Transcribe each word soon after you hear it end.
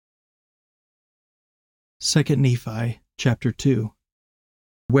2 Nephi, chapter 2.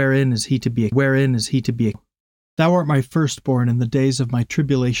 Wherein is he to be? Thou art my firstborn in the days of my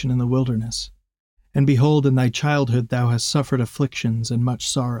tribulation in the wilderness. And behold, in thy childhood thou hast suffered afflictions and much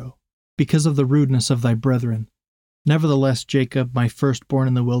sorrow, because of the rudeness of thy brethren. Nevertheless, Jacob, my firstborn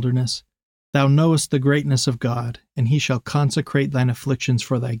in the wilderness, thou knowest the greatness of God, and he shall consecrate thine afflictions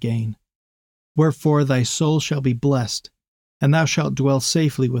for thy gain. Wherefore thy soul shall be blessed, and thou shalt dwell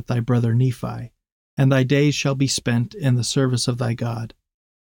safely with thy brother Nephi, and thy days shall be spent in the service of thy God.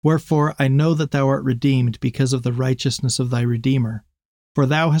 Wherefore I know that thou art redeemed because of the righteousness of thy Redeemer. For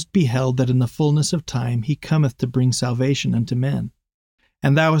thou hast beheld that in the fullness of time he cometh to bring salvation unto men.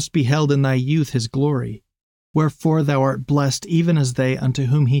 And thou hast beheld in thy youth his glory. Wherefore thou art blessed even as they unto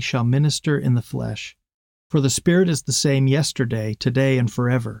whom he shall minister in the flesh. For the Spirit is the same yesterday, today, and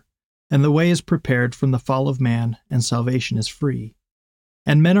forever. And the way is prepared from the fall of man, and salvation is free.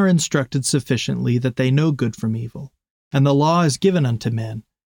 And men are instructed sufficiently that they know good from evil. And the law is given unto men.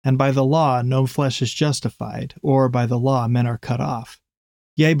 And by the law no flesh is justified, or by the law men are cut off.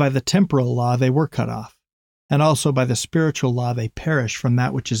 Yea, by the temporal law they were cut off. And also by the spiritual law they perish from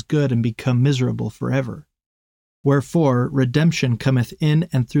that which is good and become miserable forever. Wherefore redemption cometh in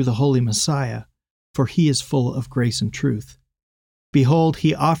and through the Holy Messiah, for he is full of grace and truth. Behold,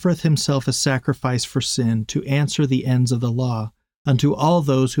 he offereth himself a sacrifice for sin to answer the ends of the law unto all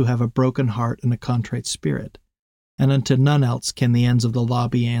those who have a broken heart and a contrite spirit. And unto none else can the ends of the law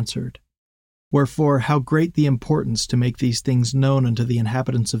be answered. Wherefore how great the importance to make these things known unto the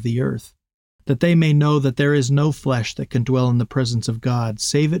inhabitants of the earth, that they may know that there is no flesh that can dwell in the presence of God,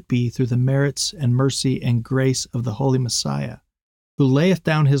 save it be through the merits and mercy and grace of the Holy Messiah, who layeth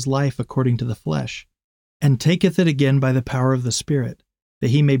down his life according to the flesh, and taketh it again by the power of the Spirit,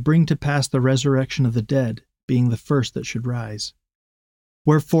 that he may bring to pass the resurrection of the dead, being the first that should rise.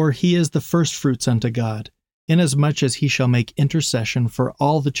 Wherefore he is the firstfruits unto God, inasmuch as he shall make intercession for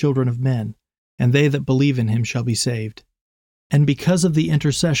all the children of men, and they that believe in him shall be saved. And because of the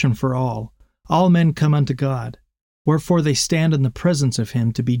intercession for all men come unto God. Wherefore they stand in the presence of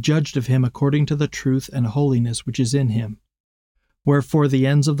him to be judged of him according to the truth and holiness which is in him. Wherefore the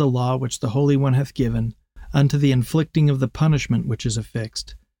ends of the law which the Holy One hath given, unto the inflicting of the punishment which is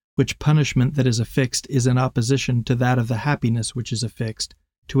affixed, which punishment that is affixed is in opposition to that of the happiness which is affixed,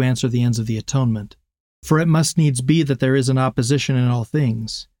 to answer the ends of the atonement. For it must needs be that there is an opposition in all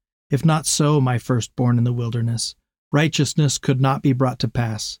things. If not so, my firstborn in the wilderness, righteousness could not be brought to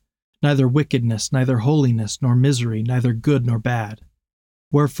pass, neither wickedness, neither holiness, nor misery, neither good nor bad.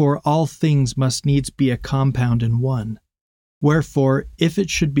 Wherefore all things must needs be a compound in one. Wherefore, if it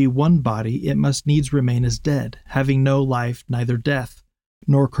should be one body, it must needs remain as dead, having no life, neither death,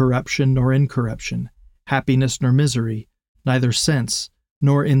 nor corruption, nor incorruption, happiness, nor misery, neither sense,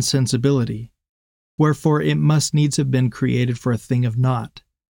 nor insensibility. Wherefore it must needs have been created for a thing of naught.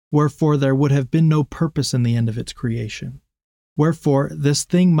 Wherefore there would have been no purpose in the end of its creation. Wherefore this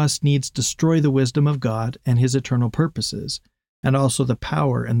thing must needs destroy the wisdom of God and his eternal purposes, and also the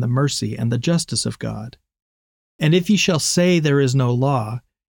power and the mercy and the justice of God. And if ye shall say there is no law,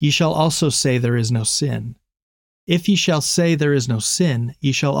 ye shall also say there is no sin. If ye shall say there is no sin,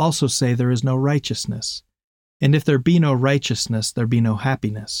 ye shall also say there is no righteousness. And if there be no righteousness, there be no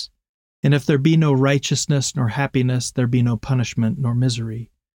happiness. And if there be no righteousness nor happiness, there be no punishment nor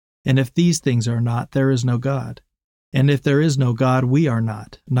misery. And if these things are not, there is no God. And if there is no God, we are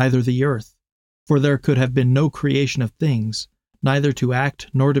not, neither the earth. For there could have been no creation of things, neither to act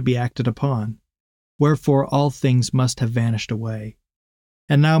nor to be acted upon. Wherefore all things must have vanished away.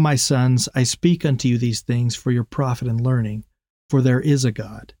 And now, my sons, I speak unto you these things for your profit and learning, for there is a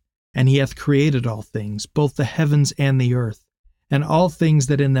God, and he hath created all things, both the heavens and the earth, and all things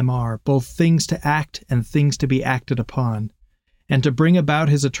that in them are, both things to act and things to be acted upon, and to bring about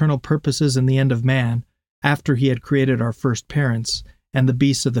his eternal purposes in the end of man, after he had created our first parents, and the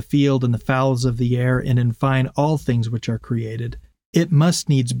beasts of the field, and the fowls of the air, and in fine all things which are created, it must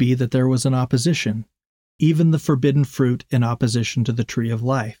needs be that there was an opposition, even the forbidden fruit in opposition to the tree of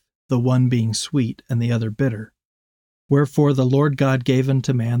life, the one being sweet and the other bitter. Wherefore the Lord God gave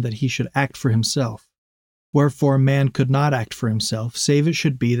unto man that he should act for himself. Wherefore man could not act for himself, save it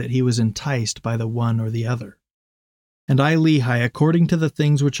should be that he was enticed by the one or the other. And I, Lehi, according to the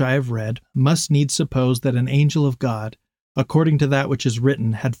things which I have read, must needs suppose that an angel of God, according to that which is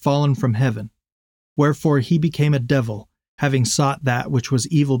written, had fallen from heaven. Wherefore he became a devil, having sought that which was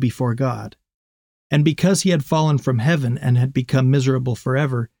evil before God. And because he had fallen from heaven and had become miserable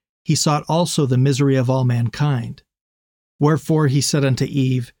forever, he sought also the misery of all mankind. Wherefore he said unto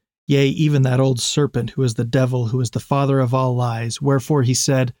Eve, yea, even that old serpent who is the devil, who is the father of all lies, wherefore he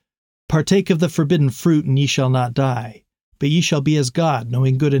said, Partake of the forbidden fruit, and ye shall not die, but ye shall be as God,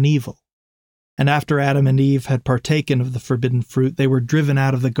 knowing good and evil. And after Adam and Eve had partaken of the forbidden fruit, they were driven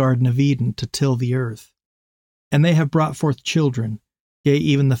out of the Garden of Eden to till the earth. And they have brought forth children, yea,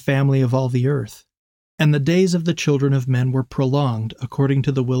 even the family of all the earth. And the days of the children of men were prolonged according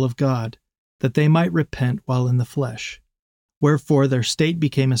to the will of God, that they might repent while in the flesh. Wherefore their state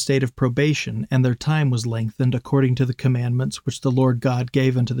became a state of probation, and their time was lengthened according to the commandments which the Lord God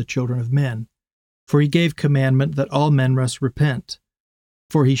gave unto the children of men. For he gave commandment that all men must repent.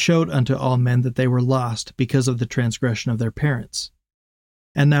 For he showed unto all men that they were lost because of the transgression of their parents.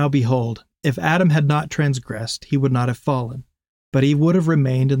 And now behold, if Adam had not transgressed, he would not have fallen, but he would have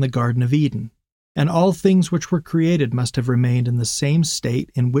remained in the Garden of Eden. And all things which were created must have remained in the same state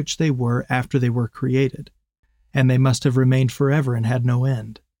in which they were after they were created. And they must have remained forever and had no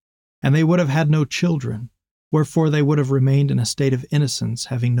end. And they would have had no children, wherefore they would have remained in a state of innocence,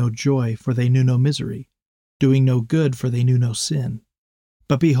 having no joy, for they knew no misery, doing no good, for they knew no sin.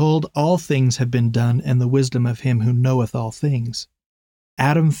 But behold, all things have been done in the wisdom of him who knoweth all things.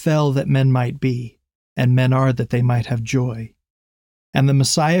 Adam fell that men might be, and men are that they might have joy. And the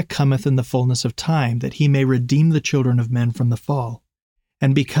Messiah cometh in the fullness of time, that he may redeem the children of men from the fall.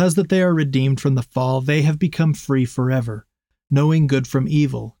 And because that they are redeemed from the fall, they have become free forever, knowing good from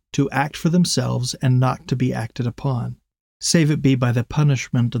evil, to act for themselves and not to be acted upon, save it be by the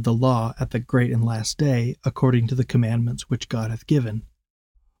punishment of the law at the great and last day, according to the commandments which God hath given.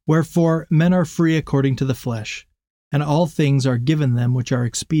 Wherefore men are free according to the flesh, and all things are given them which are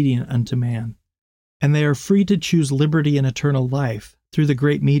expedient unto man. And they are free to choose liberty and eternal life, through the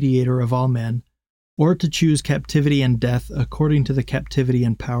great mediator of all men, or to choose captivity and death according to the captivity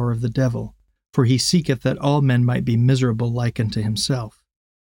and power of the devil, for he seeketh that all men might be miserable like unto himself.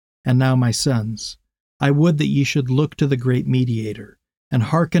 And now, my sons, I would that ye should look to the great mediator, and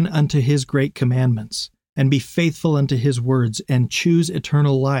hearken unto his great commandments, and be faithful unto his words, and choose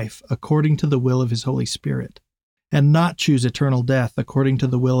eternal life according to the will of his Holy Spirit, and not choose eternal death according to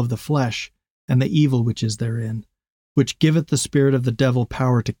the will of the flesh, and the evil which is therein, which giveth the spirit of the devil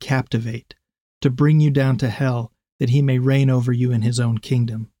power to captivate, to bring you down to hell, that he may reign over you in his own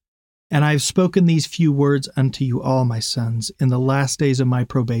kingdom. And I have spoken these few words unto you all, my sons, in the last days of my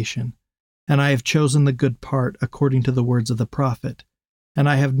probation, and I have chosen the good part according to the words of the prophet, and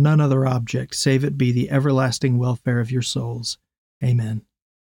I have none other object, save it be the everlasting welfare of your souls. Amen.